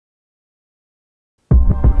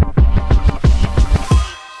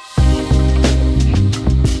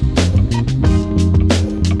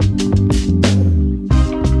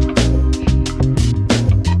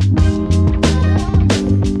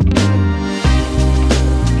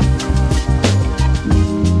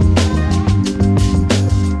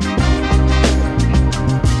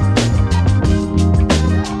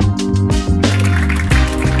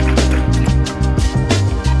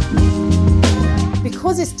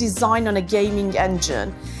designed on a gaming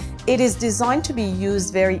engine. It is designed to be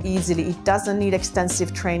used very easily. It doesn't need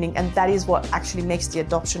extensive training, and that is what actually makes the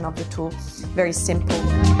adoption of the tool very simple.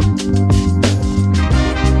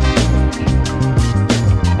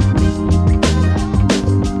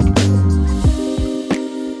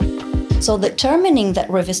 So determining that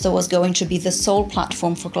Revizto was going to be the sole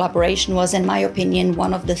platform for collaboration was, in my opinion,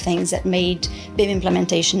 one of the things that made BIM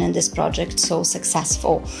implementation in this project so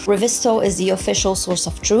successful. Revizto is the official source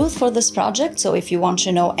of truth for this project, so if you want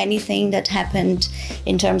to know anything that happened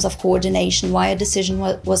in terms of coordination, why a decision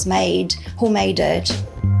was made, who made it.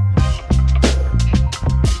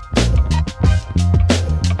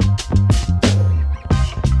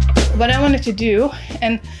 What I wanted to do,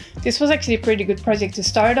 and this was actually a pretty good project to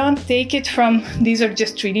start on, take it from these are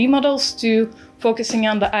just 3D models to focusing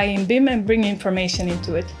on the eye in BIM and bring information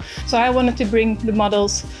into it. So I wanted to bring the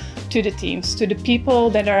models to the teams, to the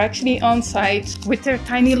people that are actually on site with their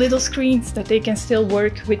tiny little screens, that they can still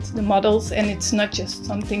work with the models, and it's not just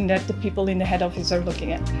something that the people in the head office are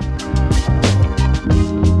looking at.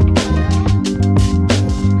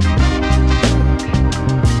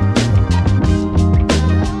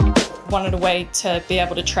 Wanted a way to be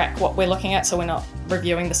able to track what we're looking at so we're not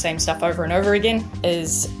reviewing the same stuff over and over again,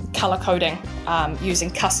 is color coding using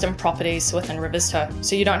custom properties within Revizto.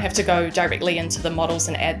 So you don't have to go directly into the models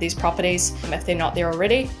and add these properties. If they're not there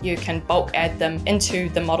already, you can bulk add them into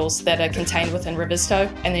the models that are contained within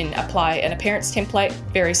Revizto and then apply an appearance template,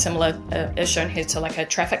 very similar as shown here to like a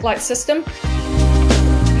traffic light system.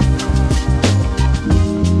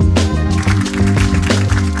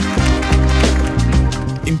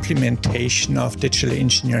 Implementation of digital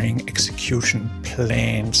engineering execution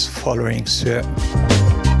plans following certain.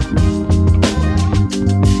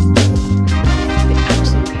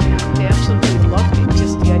 They absolutely loved it,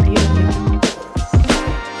 just the idea of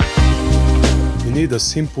it. You need a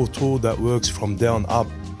simple tool that works from down up.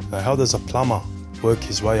 Now, how does a plumber work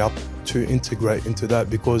his way up to integrate into that?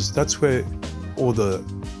 Because that's where all the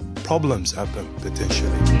problems happen,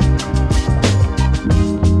 potentially.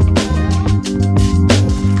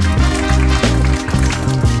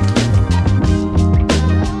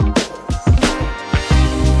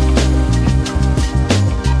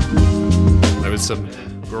 Some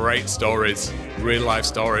great stories, real life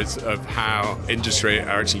stories of how industry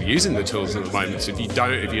are actually using the tools at the moment. So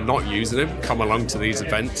if you're not using them, come along to these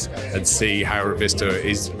events and see how Revizto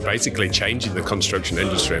is basically changing the construction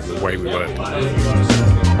industry and the way we work.